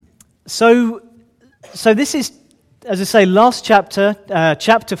So this is, as I say, last chapter,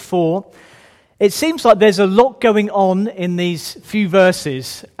 chapter 4. It seems like there's a lot going on in these few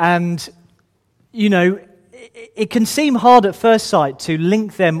verses, and, you know, it can seem hard at first sight to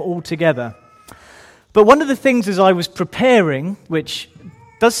link them all together. But one of the things as I was preparing, which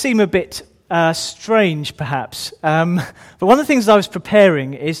does seem a bit strange perhaps, but one of the things I was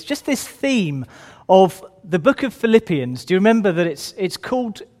preparing is just this theme of the book of Philippians. Do you remember that it's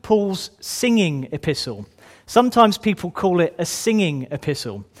called Paul's singing epistle? Sometimes people call it a singing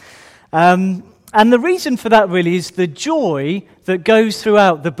epistle. And the reason for that really is the joy that goes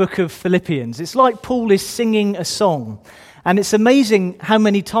throughout the book of Philippians. It's like Paul is singing a song. And it's amazing how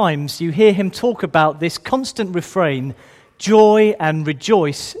many times you hear him talk about this constant refrain, joy and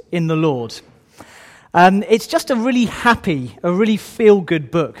rejoice in the Lord. And it's just a really happy, a really feel-good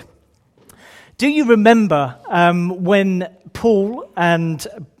book. Do you remember when Paul and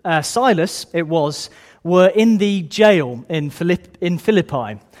Silas, were in the jail in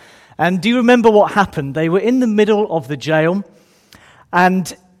Philippi? And do you remember what happened? They were in the middle of the jail,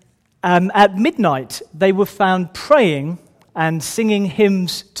 and at midnight they were found praying and singing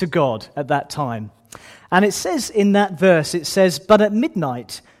hymns to God at that time. And it says in that verse, it says, "But at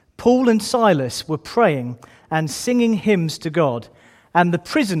midnight Paul and Silas were praying and singing hymns to God, and the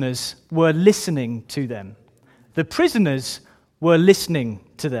prisoners were listening to them." The prisoners were listening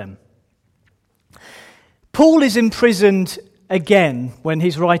to them. Paul is imprisoned again when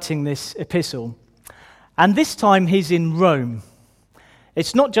he's writing this epistle, and this time he's in Rome.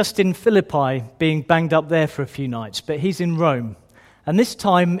 It's not just in Philippi being banged up there for a few nights, but he's in Rome. And this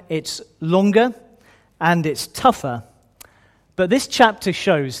time it's longer and it's tougher, but this chapter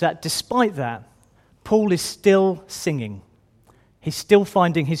shows that despite that, Paul is still singing. He's still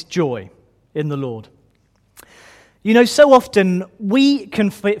finding his joy in the Lord. You know, so often we can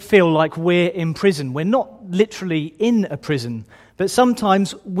feel like we're in prison. We're not literally in a prison, but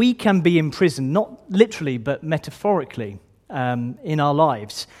sometimes we can be in prison, not literally, but metaphorically in our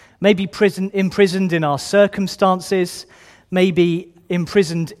lives. Maybe imprisoned in our circumstances, maybe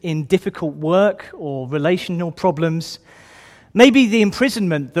imprisoned in difficult work or relational problems. Maybe the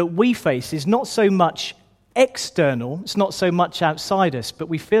imprisonment that we face is not so much external, it's not so much outside us, but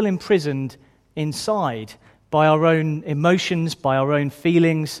we feel imprisoned inside by our own emotions, by our own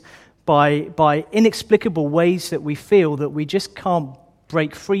feelings, by inexplicable ways that we feel that we just can't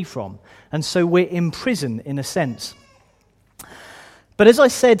break free from. And so we're in prison in a sense. But as I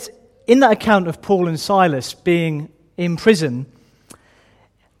said, in that account of Paul and Silas being in prison,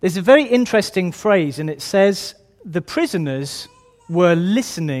 there's a very interesting phrase, and it says, the prisoners were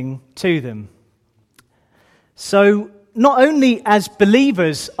listening to them. So not only as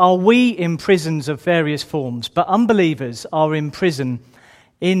believers are we in prisons of various forms, but unbelievers are in prison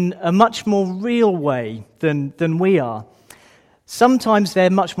in a much more real way than we are. Sometimes they're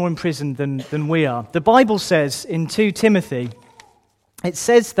much more imprisoned than we are. The Bible says in 2 Timothy, it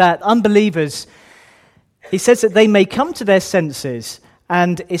says that unbelievers, he says that they may come to their senses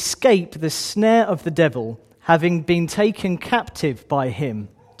and escape the snare of the devil, having been taken captive by him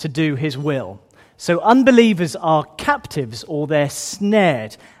to do his will. So unbelievers are captives, or they're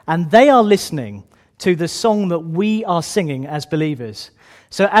snared, and they are listening to the song that we are singing as believers.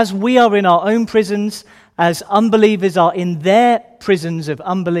 So as we are in our own prisons, as unbelievers are in their prisons of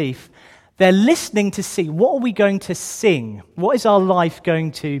unbelief, they're listening to see, what are we going to sing? What is our life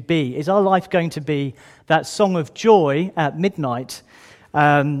going to be? Is our life going to be that song of joy at midnight,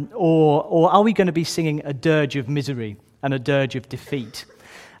 or are we going to be singing a dirge of misery and a dirge of defeat?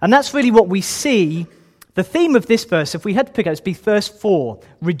 And that's really what we see. The theme of this verse, if we had to pick it, it'd be verse 4.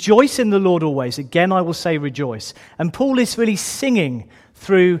 Rejoice in the Lord always. Again, I will say rejoice. And Paul is really singing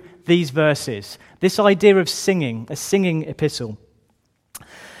through these verses. This idea of singing, a singing epistle.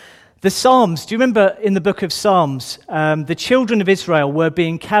 The Psalms, do you remember in the book of Psalms, the children of Israel were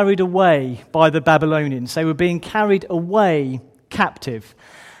being carried away by the Babylonians. They were being carried away captive.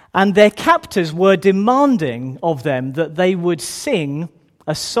 And their captors were demanding of them that they would sing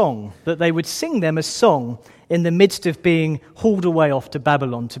a song, that they would sing them a song in the midst of being hauled away off to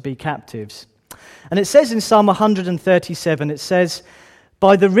Babylon to be captives. And it says in Psalm 137, it says,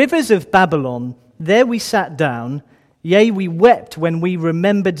 "By the rivers of Babylon, there we sat down, yea, we wept when we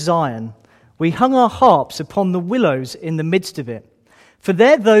remembered Zion. We hung our harps upon the willows in the midst of it. For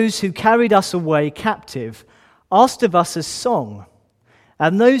there those who carried us away captive asked of us a song,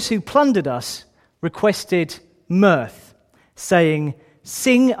 and those who plundered us requested mirth, saying,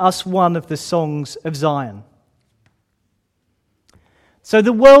 sing us one of the songs of Zion." So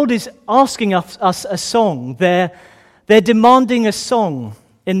the world is asking us a song. They're demanding a song.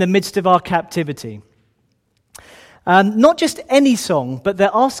 in the midst of our captivity. Not just any song, but they're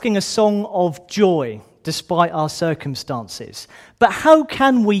asking a song of joy despite our circumstances. But how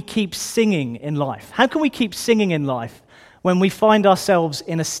can we keep singing in life? How can we keep singing in life when we find ourselves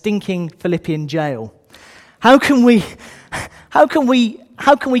in a stinking Philippian jail? How can we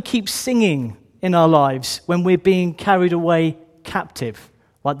keep singing in our lives when we're being carried away captive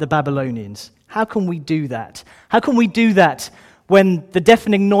like the Babylonians? How can we do that? How can we do that when the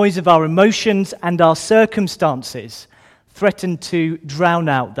deafening noise of our emotions and our circumstances threaten to drown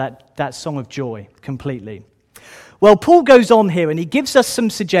out that song of joy completely? Well, Paul goes on here and he gives us some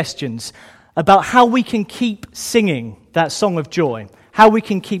suggestions about how we can keep singing that song of joy, how we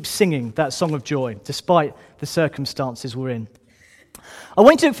can keep singing that song of joy despite the circumstances we're in. I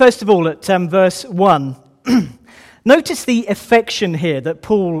want to look first of all at verse 1. Notice the affection here that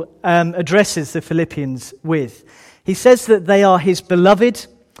Paul addresses the Philippians with. He says that they are his beloved,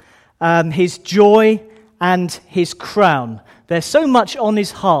 his joy, and his crown. There's so much on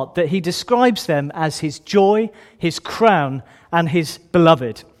his heart that he describes them as his joy, his crown, and his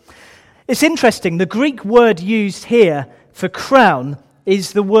beloved. It's interesting, the Greek word used here for crown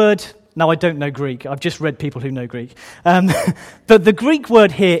is the word, now I don't know Greek, I've just read people who know Greek, but the Greek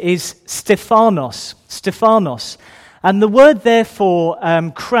word here is Stephanos, and the word there for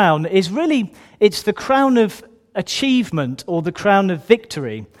crown is really, it's the crown of achievement or the crown of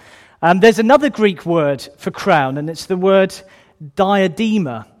victory. There's another Greek word for crown, and it's the word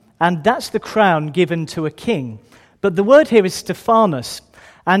diadema, and that's the crown given to a king. But the word here is Stephanos,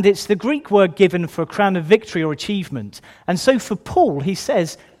 and it's the Greek word given for a crown of victory or achievement. And so for Paul, he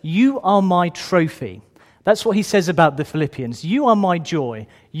says, you are my trophy. That's what he says about the Philippians. You are my joy.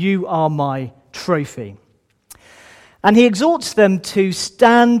 You are my trophy. And he exhorts them to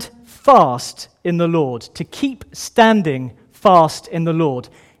stand fast in the Lord, to keep standing fast in the Lord.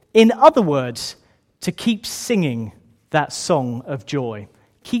 In other words, to keep singing that song of joy.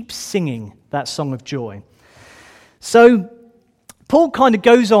 Keep singing that song of joy. So, Paul kind of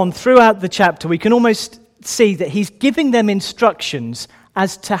goes on throughout the chapter. We can almost see that he's giving them instructions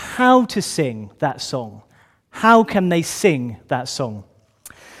as to how to sing that song. How can they sing that song?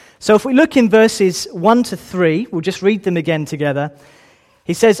 So if we look in verses 1 to 3, we'll just read them again together.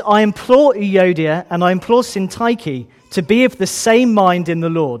 He says, I implore Euodia and I implore Syntyche to be of the same mind in the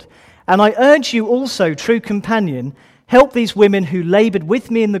Lord. And I urge you also, true companion, help these women who labored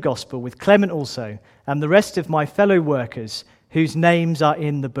with me in the gospel, with Clement also, and the rest of my fellow workers, whose names are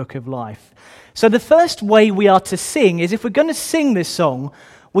in the book of life. So the first way we are to sing is, if we're going to sing this song,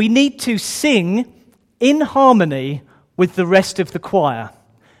 we need to sing in harmony with the rest of the choir.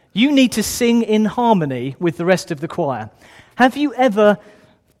 You need to sing in harmony with the rest of the choir. Have you ever,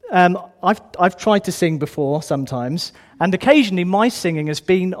 I've tried to sing before sometimes, and occasionally my singing has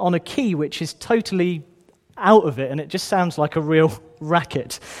been on a key which is totally out of it, and it just sounds like a real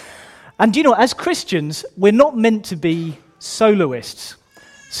racket. And you know, as Christians, we're not meant to be soloists.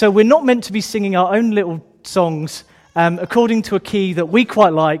 So we're not meant to be singing our own little songs according to a key that we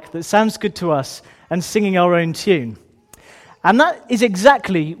quite like, that sounds good to us, and singing our own tune. And that is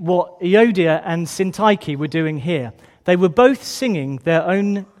exactly what Euodia and Syntyche were doing here. They were both singing their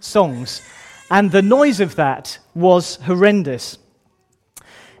own songs, and the noise of that was horrendous.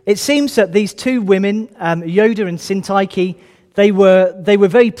 It seems that these two women, Euodia and Syntyche, they were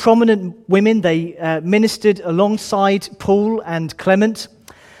very prominent women. They ministered alongside Paul and Clement.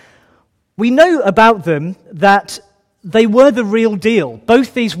 We know about them that they were the real deal.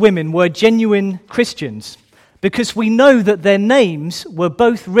 Both these women were genuine Christians, because we know that their names were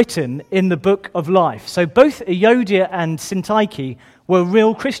both written in the book of life. So both Euodia and Syntyche were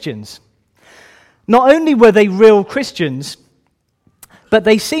real Christians. Not only were they real Christians, but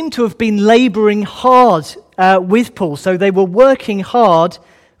they seem to have been laboring hard with Paul. So they were working hard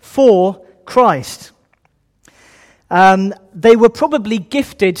for Christ. They were probably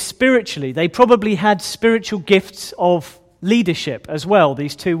gifted spiritually. They probably had spiritual gifts of leadership as well,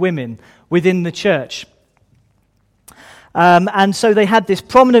 these two women within the church. And so they had this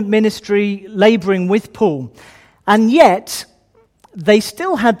prominent ministry laboring with Paul. And yet, they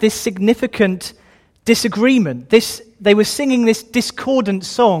still had this significant disagreement. They were singing this discordant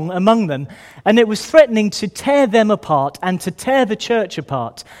song among them, and it was threatening to tear them apart and to tear the church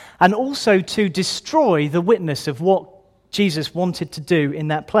apart, and also to destroy the witness of what Jesus wanted to do in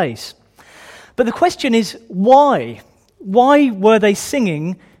that place. But the question is, why? Why were they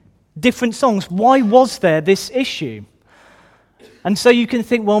singing different songs? Why was there this issue? And so you can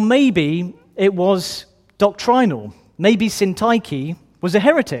think, well, maybe it was doctrinal. Maybe Syntyche was a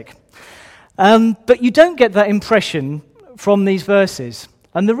heretic. But you don't get that impression from these verses.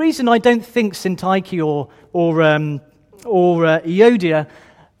 And the reason I don't think Syntyche or Euodia,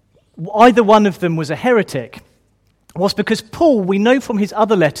 either one of them was a heretic, was because Paul, we know from his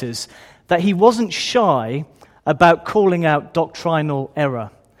other letters, that he wasn't shy about calling out doctrinal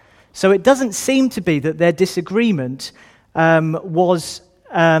error. So it doesn't seem to be that their disagreement was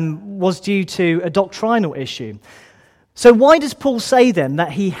due to a doctrinal issue. So why does Paul say then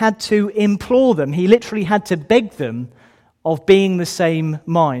that he had to implore them, he literally had to beg them of being the same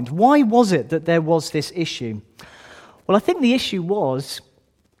mind? Why was it that there was this issue? Well, I think the issue was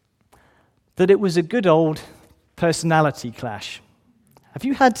that it was a good old personality clash. Have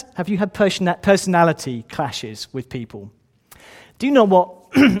you had personality clashes with people? Do you know what?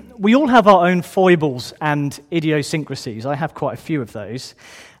 We all have our own foibles and idiosyncrasies. I have quite a few of those.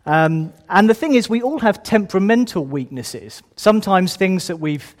 And the thing is, we all have temperamental weaknesses. Sometimes things that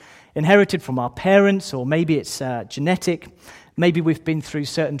we've inherited from our parents, or maybe it's genetic. Maybe we've been through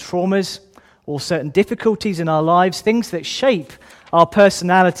certain traumas or certain difficulties in our lives, things that shape our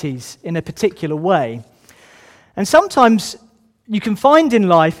personalities in a particular way. And sometimes you can find in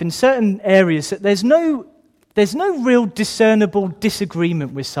life, in certain areas, that there's no real discernible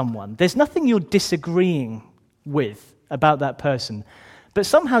disagreement with someone. There's nothing you're disagreeing with about that person, but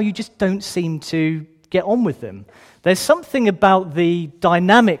somehow you just don't seem to get on with them. There's something about the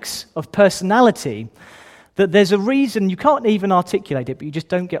dynamics of personality that there's a reason, you can't even articulate it, but you just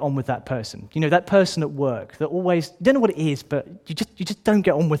don't get on with that person. You know, that person at work that always, you don't know what it is, but you just don't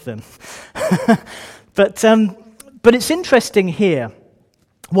get on with them. But it's interesting here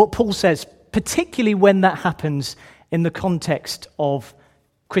what Paul says, particularly when that happens in the context of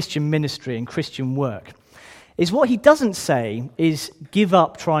Christian ministry and Christian work, is what he doesn't say is give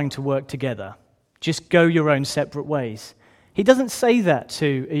up trying to work together. Just go your own separate ways. He doesn't say that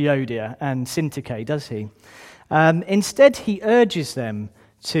to Euodia and Syntyche, does he? Instead, he urges them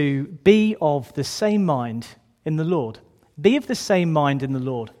to be of the same mind in the Lord. Be of the same mind in the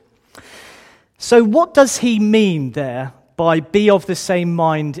Lord. So what does he mean there by be of the same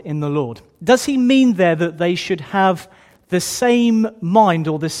mind in the Lord? Does he mean there that they should have the same mind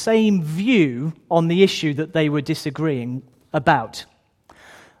or the same view on the issue that they were disagreeing about?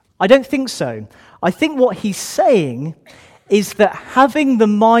 I don't think so. I think what he's saying is that having the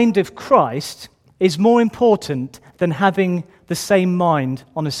mind of Christ is more important than having the same mind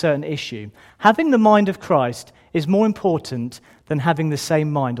on a certain issue. Having the mind of Christ is more important than having the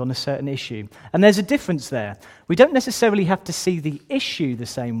same mind on a certain issue. And there's a difference there. We don't necessarily have to see the issue the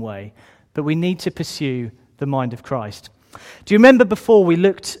same way, but we need to pursue the mind of Christ. Do you remember before we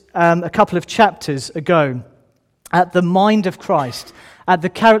looked a couple of chapters ago at the mind of Christ, at the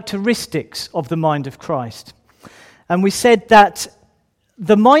characteristics of the mind of Christ? And we said that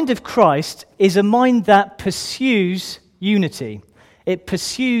the mind of Christ is a mind that pursues unity. It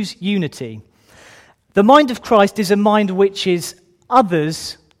pursues unity. The mind of Christ is a mind which is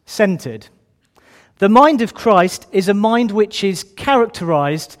others-centered. The mind of Christ is a mind which is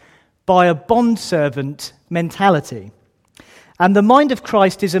characterized by a bondservant mentality. And the mind of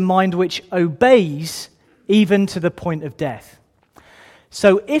Christ is a mind which obeys even to the point of death.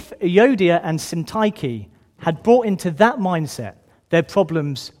 So if Euodia and Syntyche had brought into that mindset, their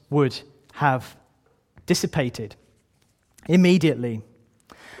problems would have dissipated immediately.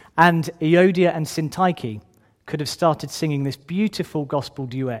 And Euodia and Syntyche could have started singing this beautiful gospel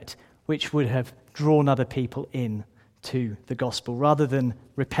duet, which would have drawn other people in to the gospel rather than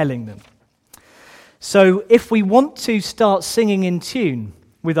repelling them. So if we want to start singing in tune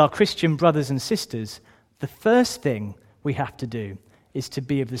with our Christian brothers and sisters, the first thing we have to do is to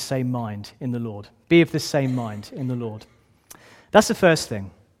be of the same mind in the Lord. Be of the same mind in the Lord. That's the first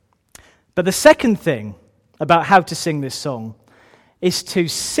thing. But the second thing about how to sing this song is to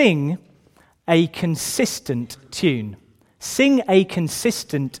sing a consistent tune. Sing a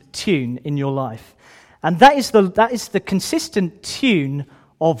consistent tune in your life. And that is the consistent tune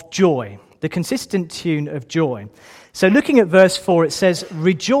of joy. The consistent tune of joy. So looking at verse 4, it says,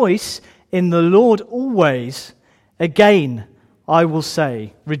 "Rejoice in the Lord always. Again, I will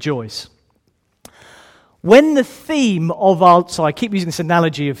say, rejoice." When the theme of our... So I keep using this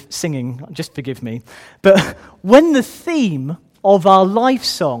analogy of singing, just forgive me. But when the theme of our life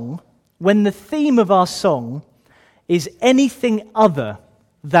song, when the theme of our song is anything other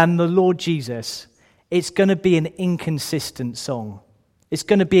than the Lord Jesus, it's going to be an inconsistent song. It's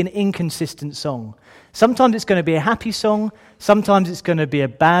going to be an inconsistent song. Sometimes it's going to be a happy song. Sometimes it's going to be a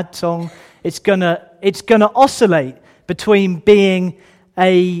bad song. It's going to oscillate between being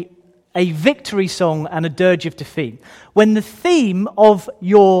a victory song and a dirge of defeat. When the theme of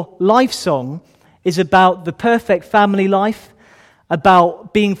your life song is about the perfect family life,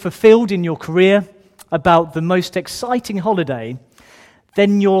 about being fulfilled in your career, about the most exciting holiday,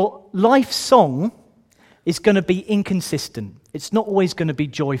 then your life song is going to be inconsistent. It's not always going to be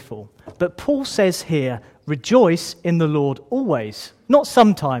joyful. But Paul says here, rejoice in the Lord always. Not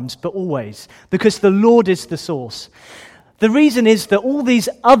sometimes, but always. Because the Lord is the source. The reason is that all these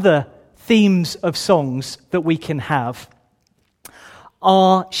other themes of songs that we can have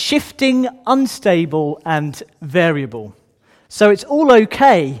are shifting, unstable, and variable. So it's all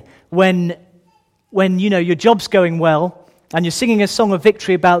okay when your job's going well, and you're singing a song of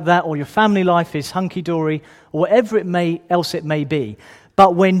victory about that, or your family life is hunky-dory, or whatever else it may be.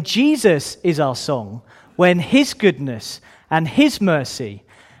 But when Jesus is our song, when His goodness and His mercy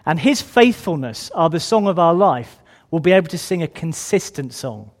and His faithfulness are the song of our life, we'll be able to sing a consistent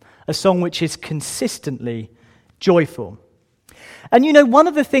song, a song which is consistently joyful. And one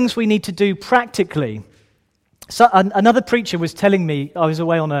of the things we need to do practically, so another preacher was telling me, I was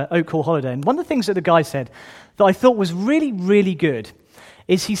away on an Oak Hall holiday, and one of the things that the guy said that I thought was really, really good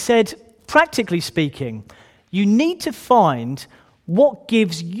is he said, practically speaking, you need to find what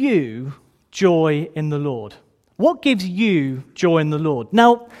gives you joy in the Lord. What gives you joy in the Lord?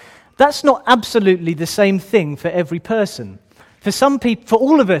 Now, that's not absolutely the same thing for every person. For some people, for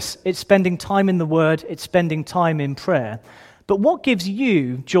all of us, it's spending time in the Word, it's spending time in prayer. But what gives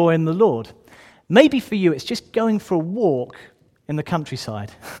you joy in the Lord? Maybe for you, it's just going for a walk in the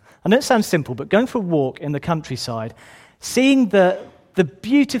countryside. I know it sounds simple, but going for a walk in the countryside, seeing the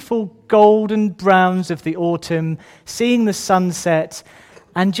beautiful golden browns of the autumn, seeing the sunset,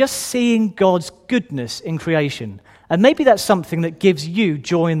 and just seeing God's goodness in creation. And maybe that's something that gives you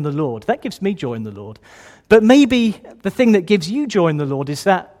joy in the Lord. That gives me joy in the Lord. But maybe the thing that gives you joy in the Lord is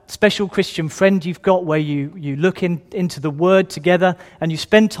that special Christian friend you've got where you look into the Word together and you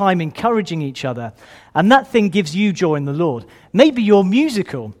spend time encouraging each other. And that thing gives you joy in the Lord. Maybe you're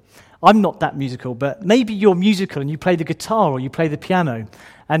musical. I'm not that musical, but maybe you're musical and you play the guitar or you play the piano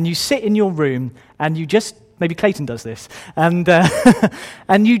and you sit in your room and you just, maybe Clayton does this, and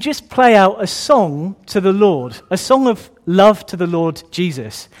and you just play out a song to the Lord, a song of love to the Lord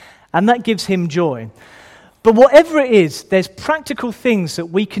Jesus, and that gives Him joy. But whatever it is, there's practical things that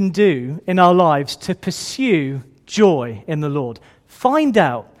we can do in our lives to pursue joy in the Lord. Find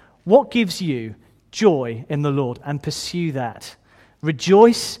out what gives you joy in the Lord and pursue that.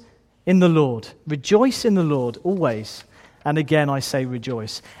 Rejoice in the Lord. Rejoice in the Lord always. And again, I say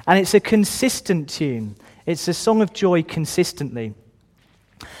rejoice. And it's a consistent tune. It's a song of joy consistently.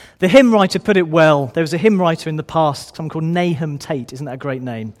 The hymn writer put it well. There was a hymn writer in the past, someone called Nahum Tate. Isn't that a great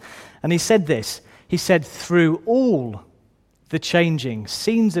name? And he said this. He said, through all the changing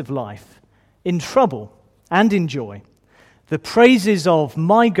scenes of life, in trouble and in joy, the praises of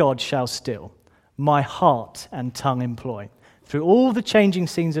my God shall still my heart and tongue employ. Through all the changing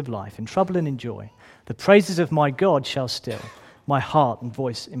scenes of life, in trouble and in joy, the praises of my God shall still my heart and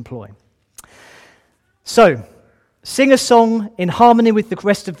voice employ. So, sing a song in harmony with the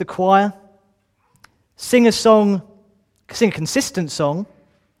rest of the choir. Sing a consistent song.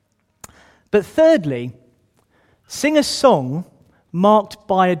 But thirdly, sing a song marked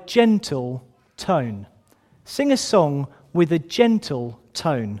by a gentle tone. Sing a song with a gentle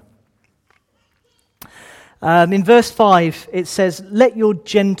tone. In verse 5, it says, let your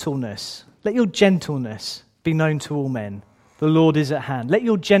gentleness be known to all men. The Lord is at hand. Let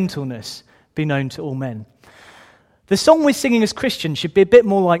your gentleness be known to all men. The song we're singing as Christians should be a bit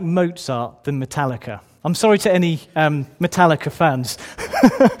more like Mozart than Metallica. I'm sorry to any Metallica fans.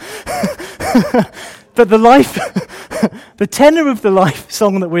 But the tenor of the life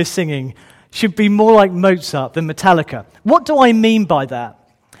song that we're singing should be more like Mozart than Metallica. What do I mean by that?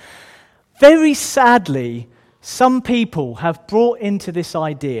 Very sadly, some people have brought into this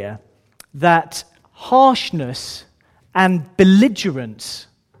idea that harshness and belligerence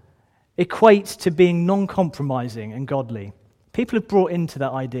equate to being non-compromising and godly. People have brought into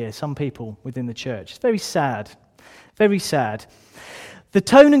that idea, some people within the church. It's very sad, very sad. The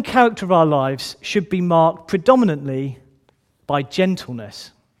tone and character of our lives should be marked predominantly by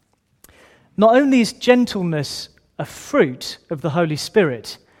gentleness. Not only is gentleness a fruit of the Holy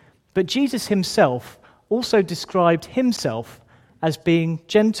Spirit, but Jesus himself also described himself as being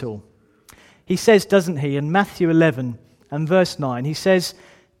gentle. He says, doesn't he, in Matthew 11 and verse 9, he says,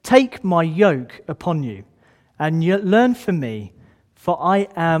 "Take my yoke upon you and learn from me, for I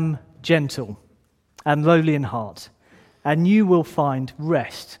am gentle and lowly in heart, and you will find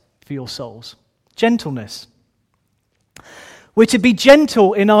rest for your souls." Gentleness. We're to be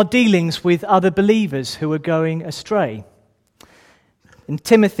gentle in our dealings with other believers who are going astray. In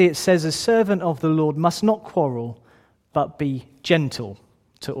Timothy it says, "A servant of the Lord must not quarrel, but be gentle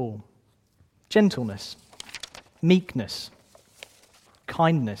to all. Gentleness, meekness,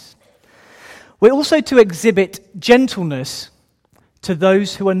 kindness. We're also to exhibit gentleness to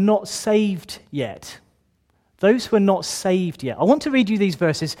those who are not saved yet. Those who are not saved yet. I want to read you these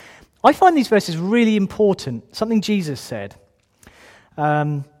verses. I find these verses really important, something Jesus said,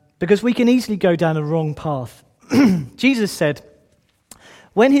 because we can easily go down a wrong path. Jesus said,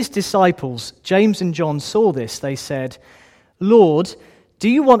 when his disciples, James and John, saw this, they said, "Lord, do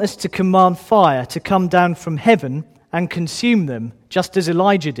you want us to command fire to come down from heaven and consume them, just as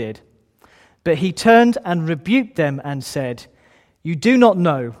Elijah did?" But he turned and rebuked them and said, "You do not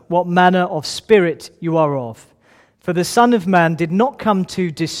know what manner of spirit you are of. For the Son of Man did not come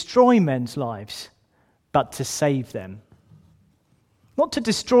to destroy men's lives, but to save them." Not to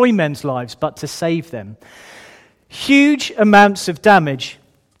destroy men's lives, but to save them. Huge amounts of damage.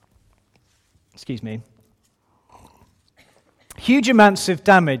 Huge amounts of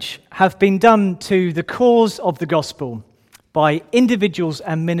damage have been done to the cause of the gospel by individuals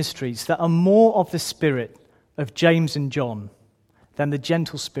and ministries that are more of the spirit of James and John than the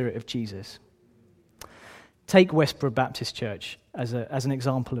gentle spirit of Jesus. Take Westborough Baptist Church as an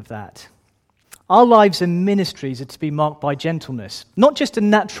example of that. Our lives and ministries are to be marked by gentleness, not just a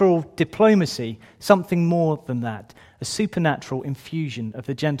natural diplomacy, something more than that, a supernatural infusion of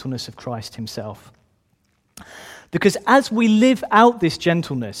the gentleness of Christ himself. Because as we live out this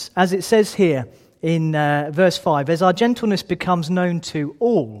gentleness, as it says here in verse 5, as our gentleness becomes known to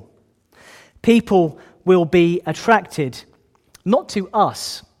all, people will be attracted not to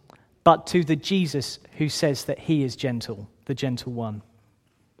us, but to the Jesus who says that he is gentle, the gentle one.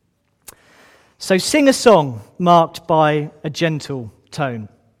 So sing a song marked by a gentle tone.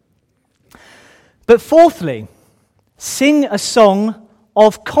 But fourthly, sing a song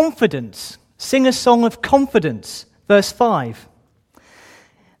of confidence. Sing a song of confidence. Verse 5.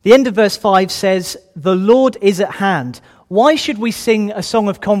 The end of verse 5 says, "The Lord is at hand." Why should we sing a song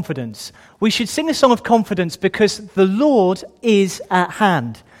of confidence? We should sing a song of confidence because the Lord is at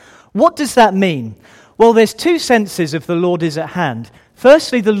hand. What does that mean? Well, there's two senses of the Lord is at hand.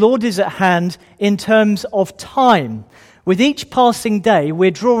 Firstly, the Lord is at hand in terms of time. With each passing day, we're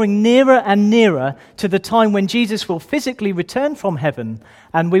drawing nearer and nearer to the time when Jesus will physically return from heaven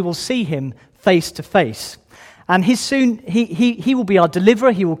and we will see him face to face. And he will be our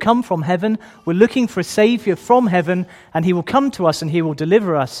deliverer. He will come from heaven. We're looking for a Savior from heaven, and he will come to us and he will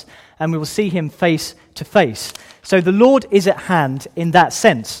deliver us, and we will see him face to face. So the Lord is at hand in that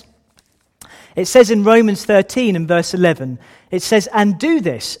sense. It says in Romans 13 and verse 11, it says, "And do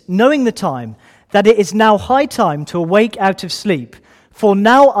this, knowing the time, that it is now high time to awake out of sleep, for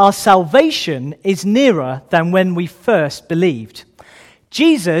now our salvation is nearer than when we first believed."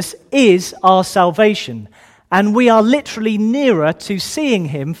 Jesus is our salvation, and we are literally nearer to seeing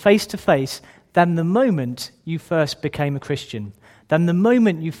him face to face than the moment you first became a Christian, than the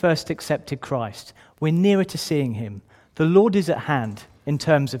moment you first accepted Christ. We're nearer to seeing him. The Lord is at hand in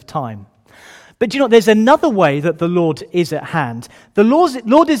terms of time. But you know, there's another way that the Lord is at hand. The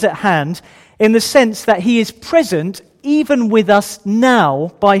Lord is at hand in the sense that he is present even with us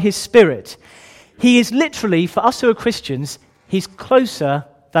now by his Spirit. He is literally, for us who are Christians, he's closer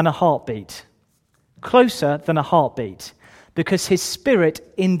than a heartbeat. Closer than a heartbeat, because his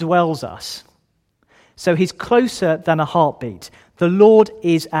Spirit indwells us. So he's closer than a heartbeat. The Lord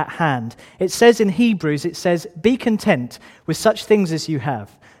is at hand. It says in Hebrews, it says, "Be content with such things as you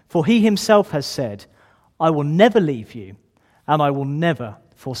have. For he himself has said, I will never leave you, and I will never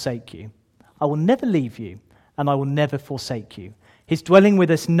forsake you." I will never leave you, and I will never forsake you. He's dwelling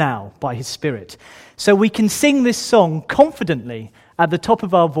with us now by his Spirit. So we can sing this song confidently at the top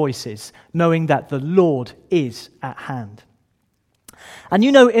of our voices, knowing that the Lord is at hand. And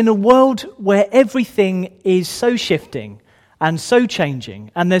you know, in a world where everything is so shifting and so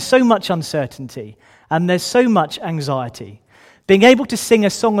changing, and there's so much uncertainty, and there's so much anxiety, being able to sing a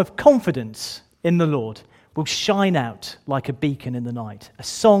song of confidence in the Lord will shine out like a beacon in the night. A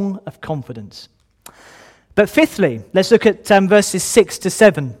song of confidence. But fifthly, let's look at verses 6 to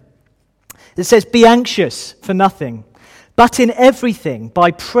 7. It says, "Be anxious for nothing, but in everything,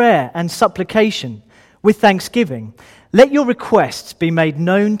 by prayer and supplication, with thanksgiving, let your requests be made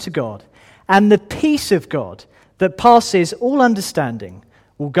known to God, and the peace of God that passes all understanding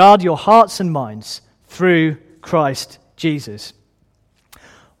will guard your hearts and minds through Christ Jesus."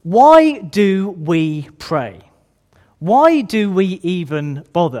 Why do we pray? Why do we even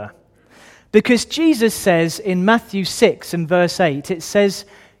bother? Because Jesus says in Matthew 6 and verse 8, it says,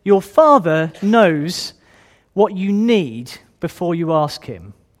 "Your Father knows what you need before you ask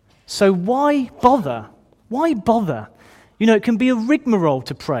him." So why bother? Why bother? You know, it can be a rigmarole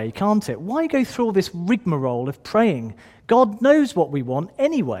to pray, can't it? Why go through all this rigmarole of praying? God knows what we want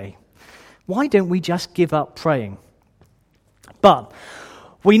anyway. Why don't we just give up praying? But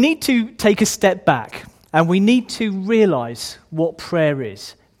we need to take a step back and we need to realize what prayer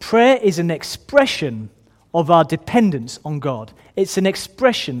is. Prayer is an expression of our dependence on God. It's an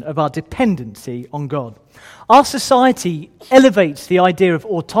expression of our dependency on God. Our society elevates the idea of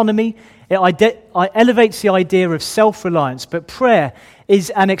autonomy, it elevates the idea of self-reliance, but prayer is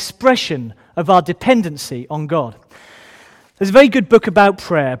an expression of our dependency on God. There's a very good book about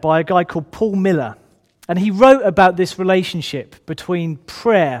prayer by a guy called Paul Miller, and he wrote about this relationship between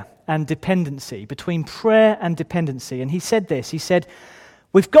prayer and dependency, and he said this, he said,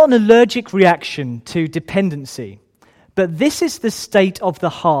 "We've got an allergic reaction to dependency, but this is the state of the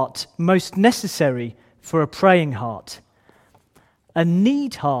heart most necessary for a praying heart. A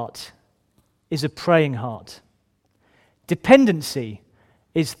need heart is a praying heart. Dependency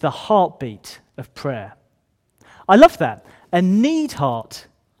is the heartbeat of prayer." I love that. A need heart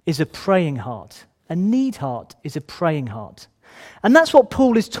is a praying heart. A need heart is a praying heart. And that's what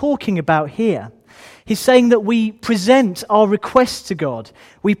Paul is talking about here. He's saying that we present our requests to God.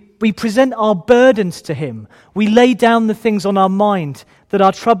 We present our burdens to Him. We lay down the things on our mind that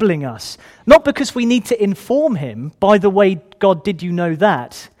are troubling us. Not because we need to inform Him, by the way, God, did you know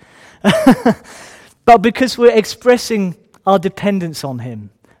that? But because we're expressing our dependence on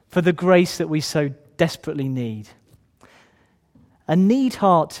Him for the grace that we so desperately need. A need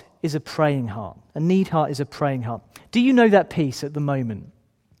heart is a praying heart. A need heart is a praying heart. Do you know that peace at the moment?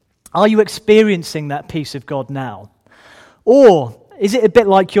 Are you experiencing that peace of God now? Or is it a bit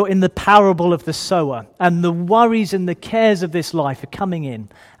like you're in the parable of the sower and the worries and the cares of this life are coming in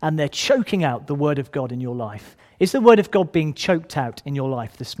and they're choking out the word of God in your life? Is the word of God being choked out in your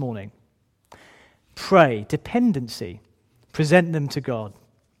life this morning? Pray, dependency, present them to God.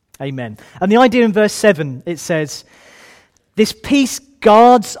 Amen. And the idea in verse 7, it says, this peace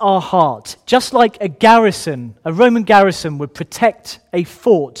guards our heart, just like a garrison, a Roman garrison would protect a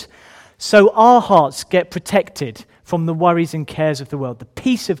fort, so our hearts get protected from the worries and cares of the world. The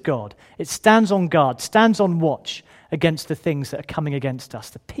peace of God, it stands on guard, stands on watch against the things that are coming against us.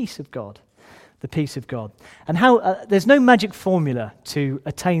 The peace of God, the peace of God. And how there's no magic formula to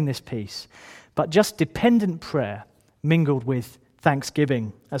attain this peace, but just dependent prayer mingled with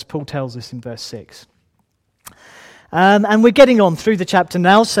thanksgiving, as Paul tells us in verse 6. And we're getting on through the chapter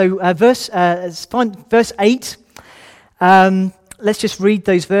now. So verse 8, let's just read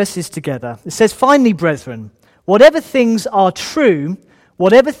those verses together. It says, "Finally, brethren, whatever things are true,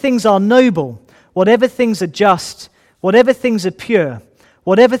 whatever things are noble, whatever things are just, whatever things are pure,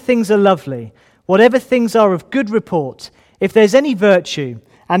 whatever things are lovely, whatever things are of good report, if there's any virtue,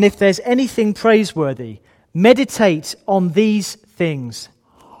 and if there's anything praiseworthy, meditate on these things."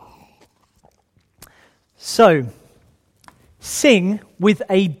 So, sing with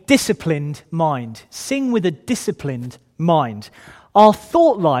a disciplined mind. Sing with a disciplined mind. Our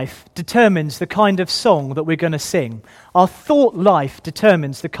thought life determines the kind of song that we're going to sing. Our thought life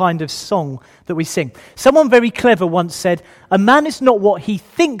determines the kind of song that we sing. Someone very clever once said, "A man is not what he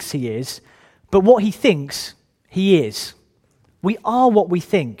thinks he is, but what he thinks he is." We are what we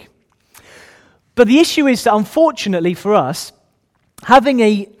think. But the issue is that, unfortunately for us, having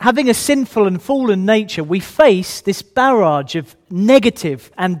a sinful and fallen nature, we face this barrage of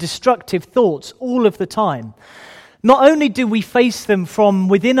negative and destructive thoughts all of the time. Not only do we face them from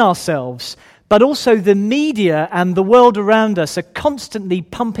within ourselves, but also the media and the world around us are constantly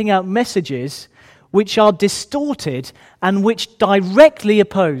pumping out messages which are distorted and which directly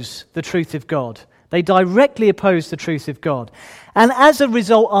oppose the truth of God. They directly oppose the truth of God. And as a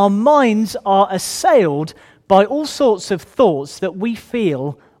result, our minds are assailed by all sorts of thoughts that we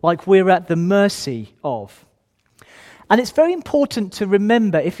feel like we're at the mercy of. And it's very important to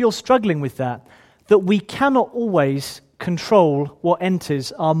remember, if you're struggling with that we cannot always control what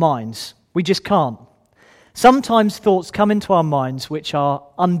enters our minds. We just can't. Sometimes thoughts come into our minds which are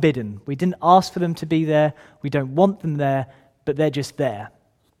unbidden. We didn't ask for them to be there. We don't want them there, but they're just there.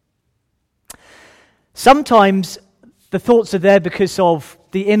 Sometimes the thoughts are there because of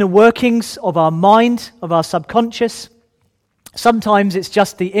the inner workings of our mind, of our subconscious. Sometimes it's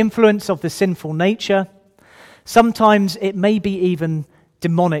just the influence of the sinful nature. Sometimes it may be even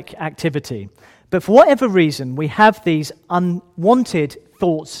demonic activity. But for whatever reason, we have these unwanted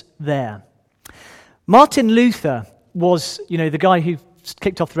thoughts there. Martin Luther was, the guy who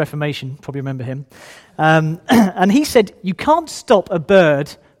kicked off the Reformation, probably remember him. And he said, you can't stop a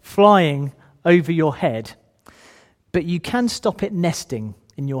bird flying over your head, but you can stop it nesting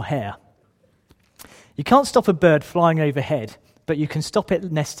in your hair. You can't stop a bird flying overhead, but you can stop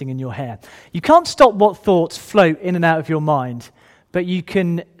it nesting in your hair. You can't stop what thoughts float in and out of your mind, but you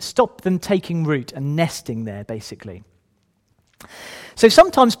can stop them taking root and nesting there, basically. So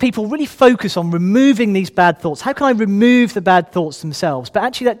sometimes people really focus on removing these bad thoughts. How can I remove the bad thoughts themselves? But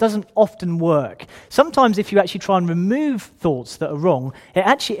actually that doesn't often work. Sometimes if you actually try and remove thoughts that are wrong, it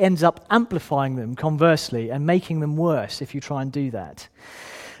actually ends up amplifying them, conversely, and making them worse if you try and do that.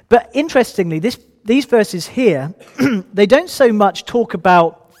 But interestingly, these verses here, they don't so much talk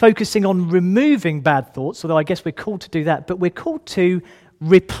about focusing on removing bad thoughts, although I guess we're called to do that, but we're called to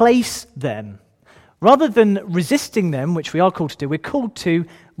replace them. Rather than resisting them, which we are called to do, we're called to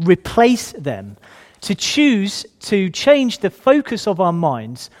replace them, to choose to change the focus of our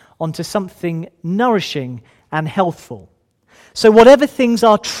minds onto something nourishing and healthful. So whatever things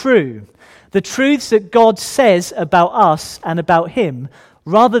are true, the truths that God says about us and about him,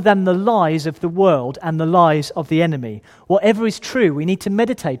 rather than the lies of the world and the lies of the enemy. Whatever is true, we need to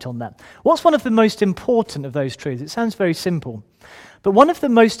meditate on that. What's one of the most important of those truths? It sounds very simple. But one of the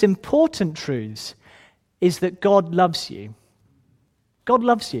most important truths is that God loves you. God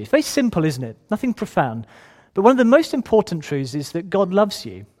loves you. It's very simple, isn't it? Nothing profound. But one of the most important truths is that God loves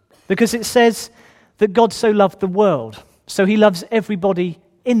you. Because it says that God so loved the world, so he loves everybody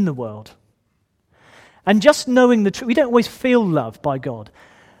in the world. And just knowing the truth, we don't always feel loved by God,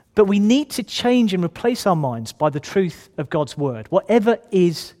 but we need to change and replace our minds by the truth of God's word. Whatever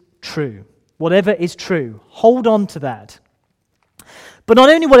is true, hold on to that. But not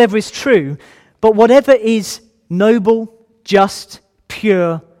only whatever is true, but whatever is noble, just,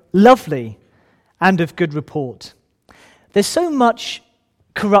 pure, lovely, and of good report. There's so much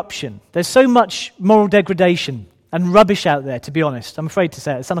corruption, there's so much moral degradation and rubbish out there, to be honest. I'm afraid to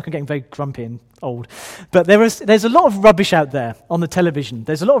say it. It sounds like I'm getting very grumpy and old. But there's a lot of rubbish out there on the television.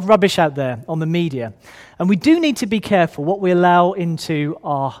 There's a lot of rubbish out there on the media. And we do need to be careful what we allow into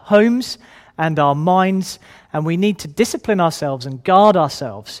our homes and our minds. And we need to discipline ourselves and guard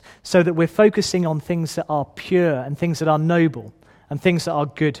ourselves so that we're focusing on things that are pure and things that are noble and things that are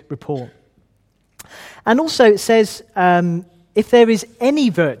good report. And also it says, if there is any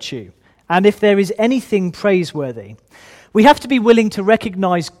virtue, and if there is anything praiseworthy, we have to be willing to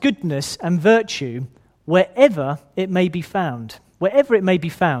recognize goodness and virtue wherever it may be found. Wherever it may be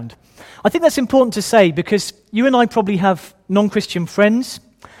found. I think that's important to say because you and I probably have non-Christian friends,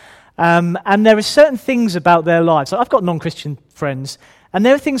 and there are certain things about their lives. I've got non-Christian friends, and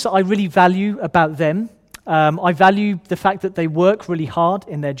there are things that I really value about them. I value the fact that they work really hard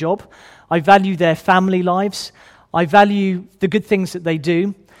in their job. I value their family lives. I value the good things that they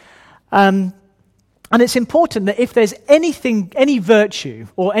do. And it's important that if there's anything, any virtue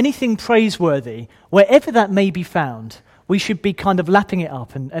or anything praiseworthy, wherever that may be found, we should be kind of lapping it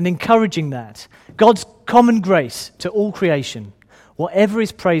up and encouraging that. God's common grace to all creation, whatever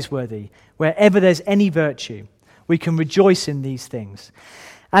is praiseworthy, wherever there's any virtue, we can rejoice in these things.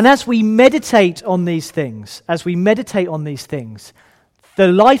 And as we meditate on these things, the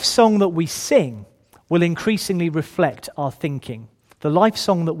life song that we sing will increasingly reflect our thinking. The life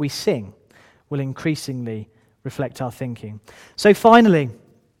song that we sing will increasingly reflect our thinking. So finally,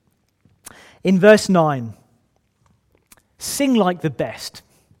 in verse 9, sing like the best.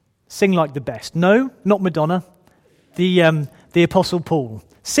 Sing like the best. No, not Madonna. The Apostle Paul.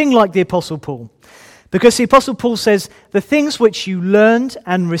 Sing like the Apostle Paul. Because the Apostle Paul says, the things which you learned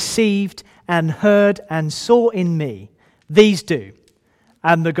and received and heard and saw in me, these do,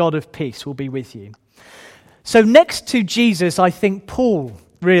 and the God of peace will be with you. So next to Jesus, I think Paul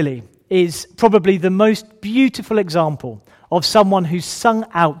really is probably the most beautiful example of someone who's sung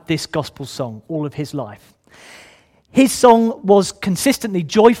out this gospel song all of his life. His song was consistently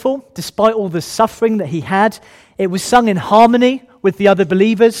joyful, despite all the suffering that he had. It was sung in harmony with the other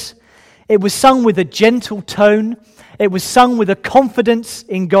believers. It was sung with a gentle tone. It was sung with a confidence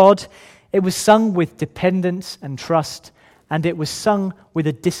in God. It was sung with dependence and trust. And it was sung with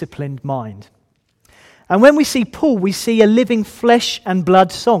a disciplined mind. And when we see Paul, we see a living flesh and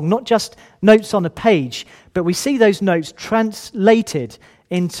blood song, not just notes on a page, but we see those notes translated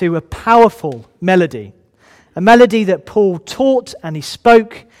into a powerful melody. A melody that Paul taught and he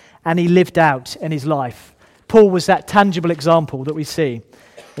spoke and he lived out in his life. Paul was that tangible example that we see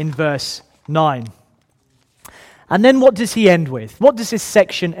in verse 9. And then what does he end with? What does this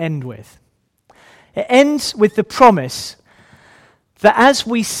section end with? It ends with the promise that as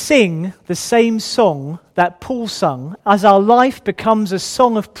we sing the same song that Paul sung, as our life becomes a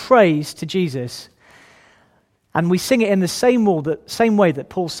song of praise to Jesus, and we sing it in the same way that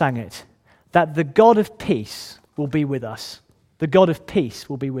Paul sang it, that the God of peace will be with us. The God of peace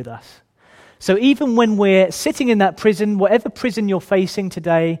will be with us. So even when we're sitting in that prison, whatever prison you're facing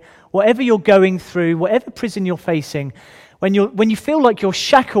today, whatever you're going through, whatever prison you're facing, when you feel like you're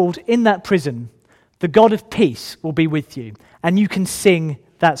shackled in that prison, the God of peace will be with you, and you can sing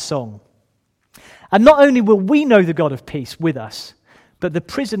that song. And not only will we know the God of peace with us, but the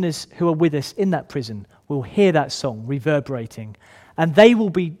prisoners who are with us in that prison will hear that song reverberating, and they will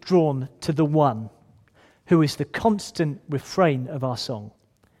be drawn to the one who is the constant refrain of our song,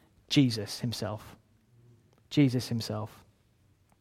 Jesus himself. Jesus himself.